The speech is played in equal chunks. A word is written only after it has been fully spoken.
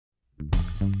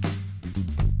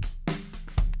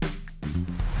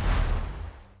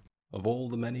Of all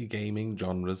the many gaming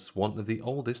genres, one of the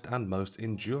oldest and most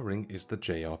enduring is the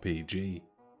JRPG.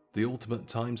 The ultimate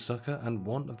time sucker and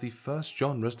one of the first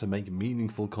genres to make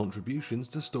meaningful contributions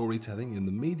to storytelling in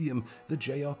the medium, the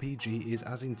JRPG is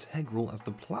as integral as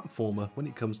the platformer when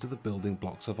it comes to the building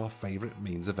blocks of our favourite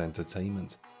means of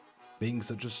entertainment. Being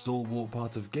such a stalwart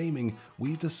part of gaming,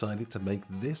 we've decided to make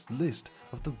this list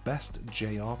of the best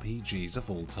JRPGs of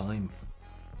all time.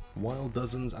 While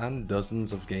dozens and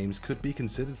dozens of games could be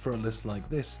considered for a list like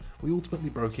this, we ultimately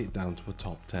broke it down to a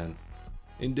top 10.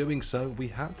 In doing so, we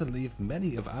had to leave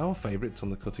many of our favourites on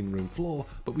the cutting room floor,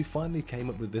 but we finally came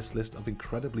up with this list of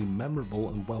incredibly memorable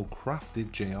and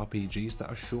well-crafted JRPGs that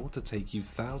are sure to take you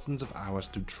thousands of hours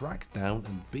to track down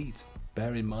and beat.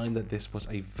 Bear in mind that this was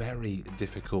a very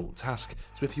difficult task,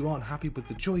 so if you aren't happy with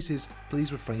the choices,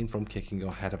 please refrain from kicking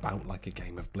your head about like a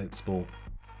game of blitzball.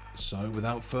 So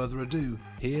without further ado,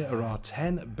 here are our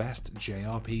 10 best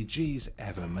JRPGs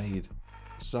ever made.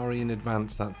 Sorry in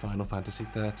advance that Final Fantasy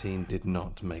XIII did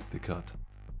not make the cut.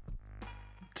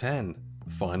 10.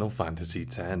 Final Fantasy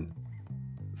X.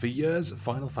 For years,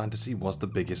 Final Fantasy was the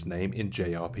biggest name in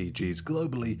JRPGs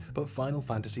globally, but Final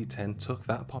Fantasy X took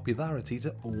that popularity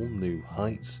to all new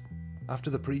heights. After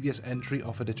the previous entry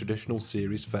offered a traditional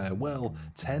series farewell,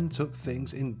 10 took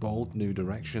things in bold new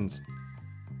directions.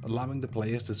 Allowing the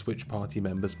players to switch party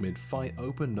members mid-fight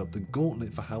opened up the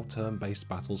gauntlet for how turn-based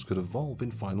battles could evolve in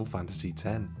Final Fantasy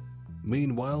X.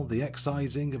 Meanwhile, the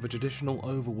excising of a traditional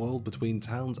overworld between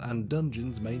towns and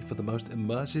dungeons made for the most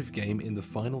immersive game in the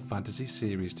Final Fantasy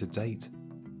series to date.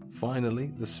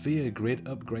 Finally, the Sphere Grid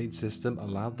upgrade system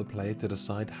allowed the player to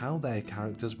decide how their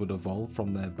characters would evolve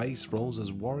from their base roles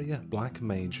as warrior, black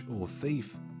mage, or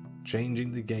thief.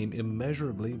 Changing the game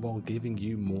immeasurably while giving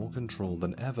you more control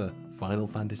than ever, Final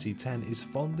Fantasy X is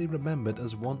fondly remembered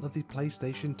as one of the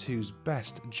PlayStation 2's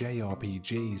best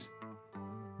JRPGs.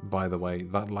 By the way,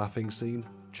 that laughing scene,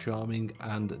 charming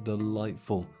and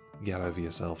delightful. Get over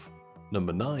yourself.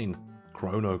 Number 9.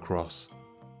 Chrono Cross.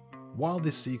 While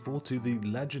this sequel to the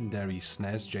legendary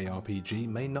SNES JRPG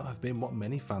may not have been what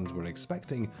many fans were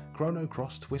expecting, Chrono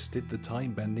Cross twisted the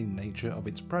time-bending nature of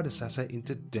its predecessor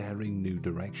into daring new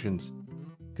directions.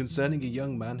 Concerning a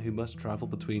young man who must travel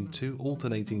between two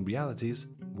alternating realities,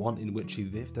 one in which he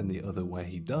lived and the other where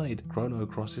he died, Chrono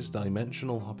Cross's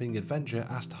dimensional hopping adventure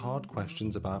asked hard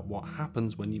questions about what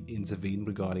happens when you intervene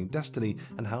regarding destiny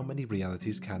and how many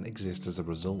realities can exist as a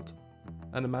result.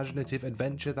 An imaginative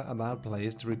adventure that allowed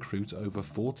players to recruit over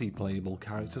 40 playable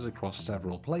characters across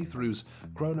several playthroughs,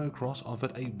 Chrono Cross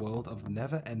offered a world of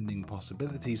never-ending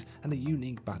possibilities and a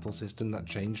unique battle system that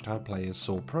changed how players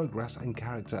saw progress and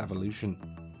character evolution.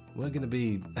 We're gonna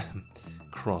be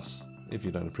cross if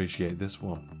you don't appreciate this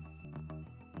one.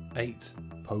 8.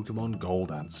 Pokemon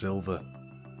Gold and Silver.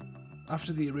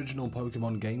 After the original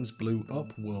Pokemon games blew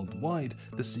up worldwide,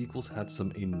 the sequels had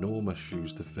some enormous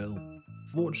shoes to fill.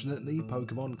 Fortunately,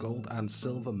 Pokemon Gold and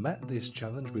Silver met this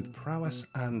challenge with prowess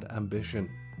and ambition.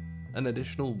 An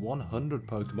additional 100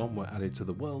 Pokemon were added to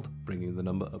the world, bringing the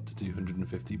number up to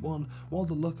 251, while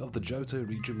the look of the Johto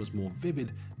region was more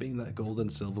vivid, being that Gold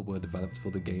and Silver were developed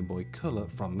for the Game Boy Color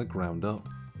from the ground up.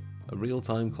 A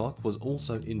real-time clock was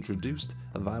also introduced,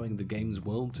 allowing the game's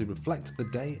world to reflect the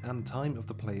day and time of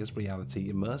the player's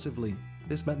reality immersively.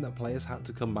 This meant that players had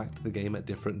to come back to the game at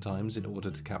different times in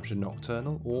order to capture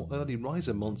nocturnal or early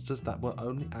riser monsters that were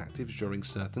only active during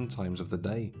certain times of the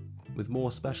day. With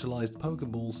more specialised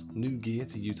Pokeballs, new gear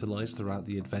to utilise throughout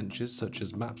the adventures such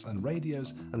as maps and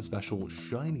radios, and special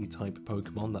shiny type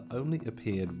Pokemon that only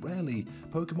appeared rarely,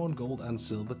 Pokemon Gold and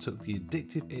Silver took the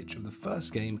addictive itch of the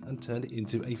first game and turned it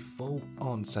into a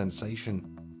full-on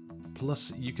sensation.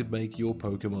 Plus, you could make your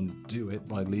Pokemon do it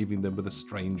by leaving them with a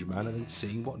strange man and then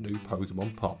seeing what new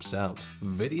Pokemon pops out.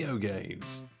 Video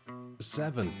games.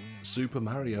 7. Super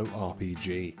Mario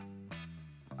RPG.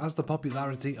 As the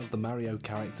popularity of the Mario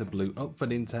character blew up for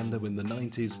Nintendo in the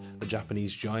 90s, the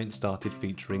Japanese giant started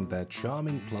featuring their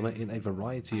charming plumber in a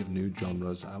variety of new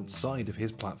genres outside of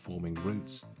his platforming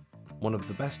roots. One of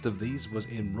the best of these was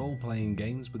in role-playing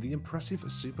games with the impressive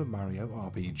Super Mario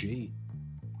RPG.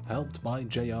 Helped by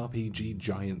JRPG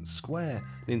giant Square,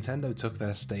 Nintendo took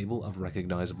their stable of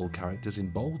recognizable characters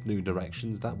in bold new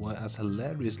directions that were as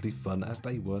hilariously fun as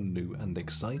they were new and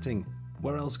exciting.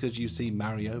 Where else could you see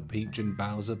Mario, Peach and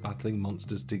Bowser battling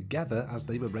monsters together as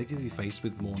they were regularly faced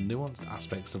with more nuanced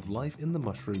aspects of life in the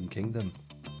Mushroom Kingdom?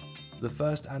 The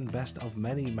first and best of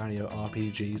many Mario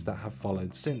RPGs that have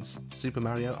followed since, Super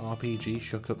Mario RPG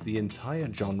shook up the entire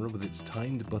genre with its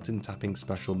timed button-tapping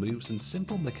special moves and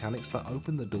simple mechanics that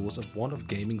opened the doors of one of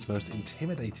gaming's most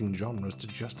intimidating genres to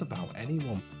just about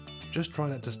anyone. Just try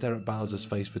not to stare at Bowser's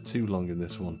face for too long in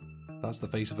this one. That's the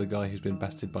face of a guy who's been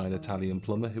bested by an Italian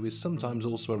plumber who is sometimes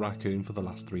also a raccoon for the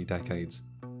last 3 decades.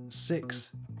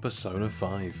 6. Persona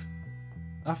 5.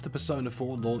 After Persona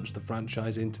 4 launched the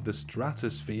franchise into the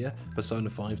stratosphere,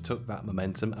 Persona 5 took that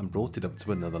momentum and brought it up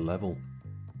to another level.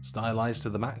 Stylized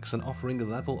to the max and offering a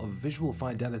level of visual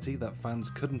fidelity that fans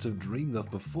couldn't have dreamed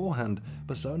of beforehand,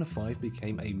 Persona 5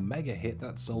 became a mega hit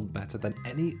that sold better than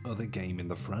any other game in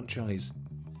the franchise.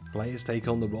 Players take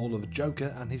on the role of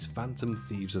Joker and his phantom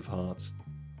thieves of hearts.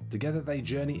 Together they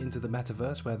journey into the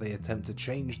metaverse where they attempt to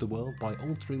change the world by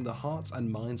altering the hearts and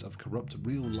minds of corrupt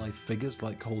real-life figures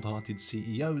like cold-hearted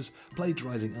CEOs,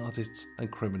 plagiarizing artists,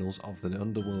 and criminals of the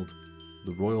underworld.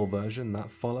 The royal version that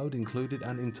followed included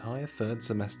an entire 3rd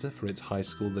semester for its high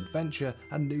school adventure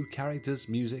and new characters,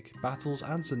 music, battles,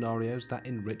 and scenarios that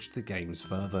enriched the games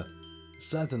further.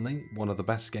 Certainly one of the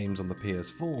best games on the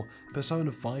PS4,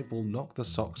 Persona 5 will knock the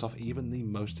socks off even the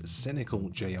most cynical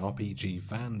JRPG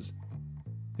fans.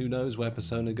 Who knows where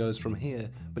Persona goes from here,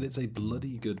 but it's a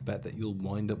bloody good bet that you'll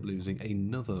wind up losing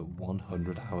another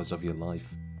 100 hours of your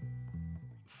life.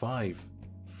 5.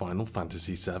 Final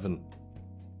Fantasy VII.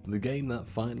 The game that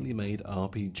finally made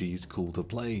RPGs cool to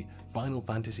play, Final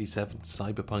Fantasy VII's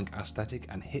cyberpunk aesthetic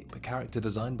and hip character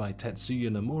design by Tetsuya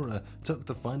Nomura took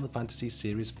the Final Fantasy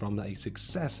series from a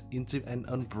success into an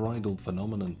unbridled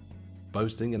phenomenon.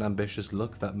 Boasting an ambitious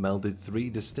look that melded 3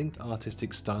 distinct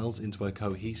artistic styles into a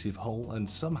cohesive whole and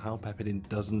somehow peppered in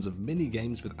dozens of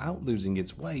mini-games without losing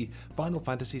its way, Final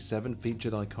Fantasy VII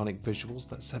featured iconic visuals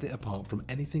that set it apart from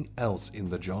anything else in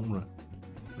the genre.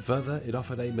 Further, it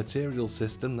offered a material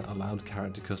system that allowed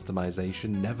character customization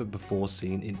never before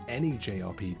seen in any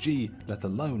JRPG, let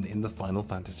alone in the Final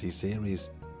Fantasy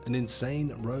series. An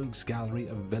insane rogues gallery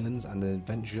of villains and an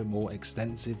adventure more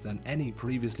extensive than any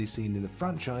previously seen in the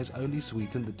franchise only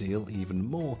sweetened the deal even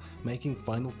more, making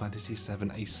Final Fantasy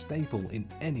VII a staple in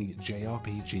any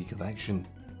JRPG collection.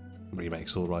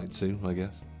 Remake's alright too, I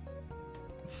guess.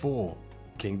 4.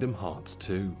 Kingdom Hearts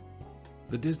 2.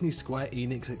 The Disney Square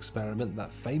Enix experiment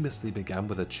that famously began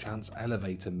with a chance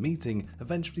elevator meeting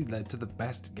eventually led to the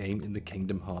best game in the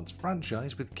Kingdom Hearts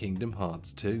franchise with Kingdom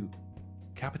Hearts 2.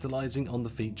 Capitalizing on the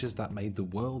features that made the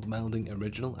world-melding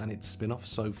original and its spin-off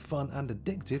so fun and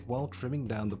addictive while trimming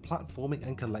down the platforming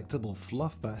and collectible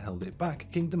fluff that held it back,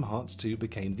 Kingdom Hearts 2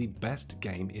 became the best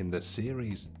game in the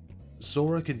series.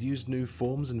 Sora could use new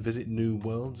forms and visit new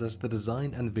worlds as the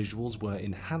design and visuals were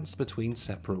enhanced between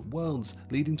separate worlds,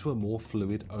 leading to a more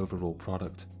fluid overall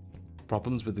product.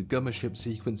 Problems with the Gummer ship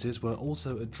sequences were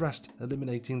also addressed,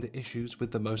 eliminating the issues with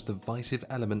the most divisive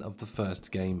element of the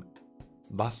first game.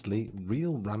 Lastly,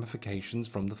 real ramifications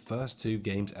from the first 2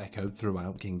 games echoed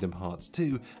throughout Kingdom Hearts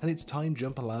 2, and its time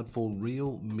jump allowed for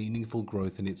real, meaningful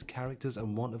growth in its characters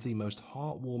and one of the most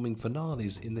heartwarming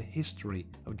finales in the history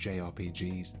of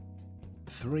JRPGs.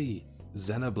 3.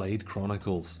 Xenoblade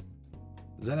Chronicles.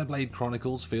 Xenoblade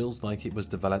Chronicles feels like it was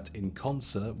developed in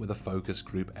concert with a focus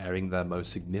group airing their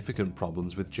most significant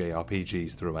problems with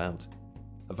JRPGs throughout.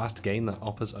 A vast game that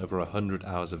offers over 100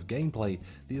 hours of gameplay,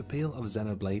 the appeal of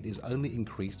Xenoblade is only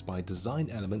increased by design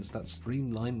elements that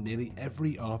streamline nearly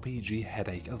every RPG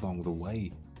headache along the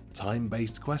way.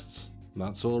 Time-based quests?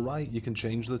 That's alright, you can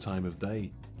change the time of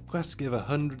day. Quests give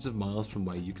hundreds of miles from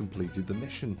where you completed the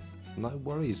mission. No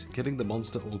worries, killing the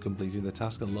monster or completing the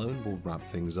task alone will wrap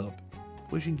things up.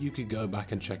 Wishing you could go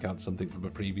back and check out something from a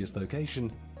previous location?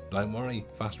 Don't worry,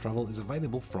 fast travel is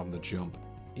available from the jump.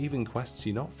 Even quests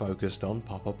you're not focused on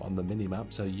pop up on the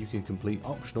minimap so you can complete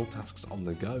optional tasks on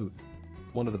the go.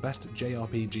 One of the best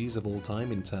JRPGs of all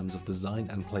time in terms of design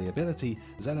and playability,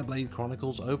 Xenoblade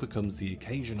Chronicles overcomes the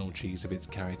occasional cheese of its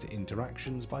character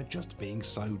interactions by just being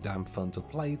so damn fun to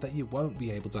play that you won't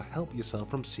be able to help yourself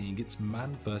from seeing its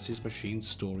man versus machine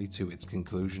story to its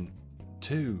conclusion.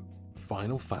 2.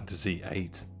 Final Fantasy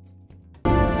VIII.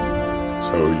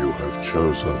 So you have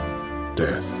chosen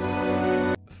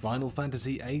death. Final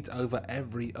Fantasy VIII over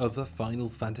every other Final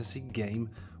Fantasy game.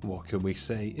 What can we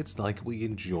say? It's like we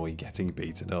enjoy getting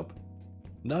beaten up.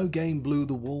 No game blew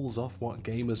the walls off what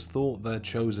gamers thought their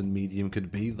chosen medium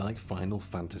could be like Final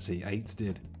Fantasy VIII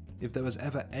did. If there was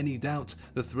ever any doubt,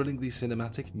 the thrillingly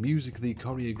cinematic, musically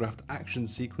choreographed action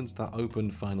sequence that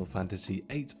opened Final Fantasy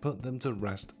VIII put them to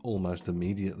rest almost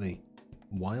immediately.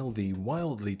 While the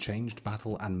wildly changed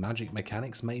battle and magic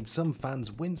mechanics made some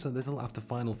fans wince a little after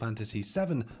Final Fantasy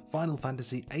VII, Final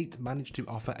Fantasy VIII managed to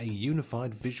offer a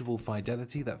unified visual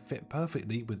fidelity that fit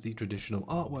perfectly with the traditional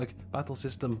artwork, battle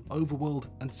system, overworld,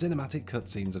 and cinematic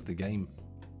cutscenes of the game.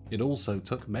 It also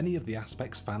took many of the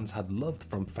aspects fans had loved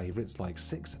from favourites like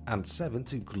 6 and 7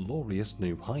 to glorious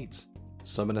new heights.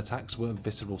 Summon attacks were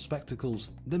visceral spectacles,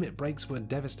 limit breaks were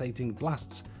devastating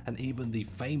blasts, and even the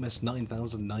famous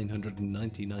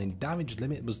 9,999 damage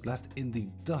limit was left in the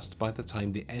dust by the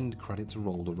time the end credits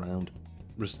rolled around.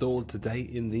 Restored today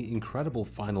in the incredible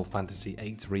Final Fantasy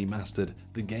VIII Remastered,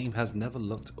 the game has never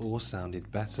looked or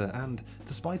sounded better, and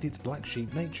despite its black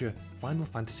sheep nature, Final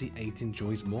Fantasy VIII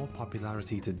enjoys more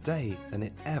popularity today than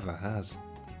it ever has.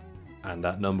 And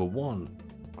at number 1,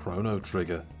 Chrono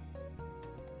Trigger.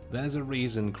 There's a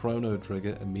reason Chrono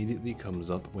Trigger immediately comes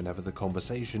up whenever the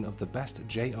conversation of the best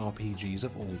JRPGs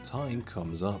of all time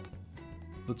comes up.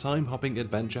 The time-hopping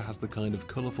adventure has the kind of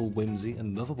colourful whimsy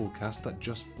and lovable cast that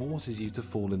just forces you to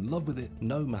fall in love with it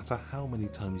no matter how many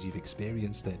times you've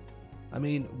experienced it. I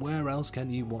mean, where else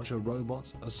can you watch a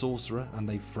robot, a sorcerer and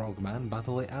a frogman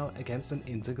battle it out against an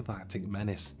intergalactic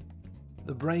menace?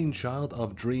 The brainchild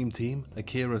of Dream Team,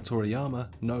 Akira Toriyama,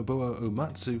 Nobuo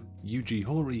Uematsu, Yuji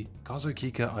Horii,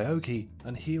 Kazukika Aoki,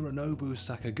 and Hironobu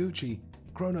Sakaguchi,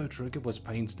 Chrono Trigger was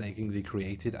painstakingly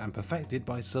created and perfected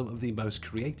by some of the most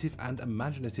creative and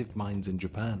imaginative minds in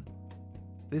Japan.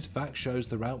 This fact shows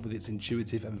throughout with its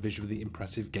intuitive and visually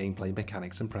impressive gameplay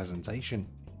mechanics and presentation.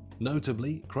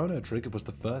 Notably, Chrono Trigger was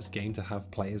the first game to have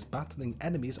players battling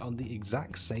enemies on the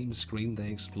exact same screen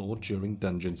they explored during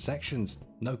dungeon sections.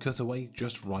 No cutaway,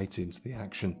 just right into the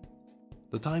action.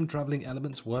 The time-travelling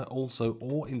elements were also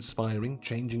awe-inspiring,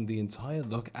 changing the entire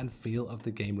look and feel of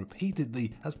the game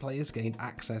repeatedly as players gained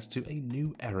access to a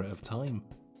new era of time.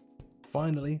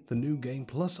 Finally, the New Game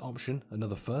Plus option,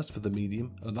 another first for the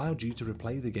medium, allowed you to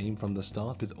replay the game from the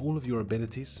start with all of your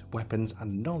abilities, weapons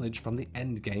and knowledge from the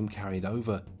end game carried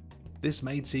over. This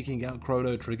made seeking out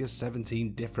Chrono Trigger's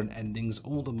 17 different endings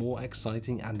all the more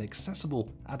exciting and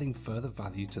accessible, adding further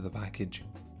value to the package.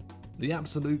 The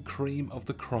absolute cream of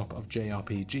the crop of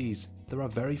JRPGs, there are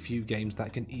very few games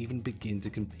that can even begin to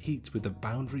compete with the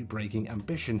boundary-breaking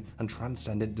ambition and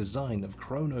transcendent design of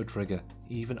Chrono Trigger,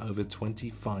 even over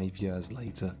 25 years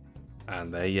later.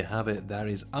 And there you have it, there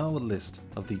is our list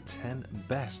of the 10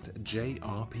 best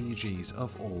JRPGs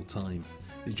of all time.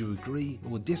 Did you agree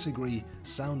or disagree?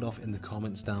 Sound off in the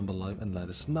comments down below and let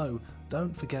us know.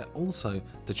 Don't forget also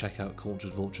to check out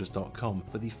culturedvultures.com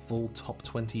for the full top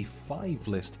 25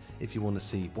 list if you want to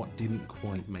see what didn't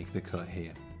quite make the cut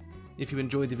here. If you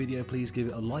enjoyed the video, please give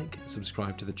it a like,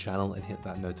 subscribe to the channel and hit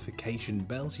that notification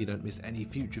bell so you don't miss any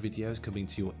future videos coming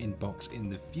to your inbox in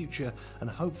the future, and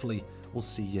hopefully we'll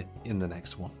see you in the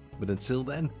next one. But until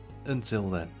then,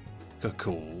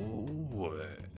 cool.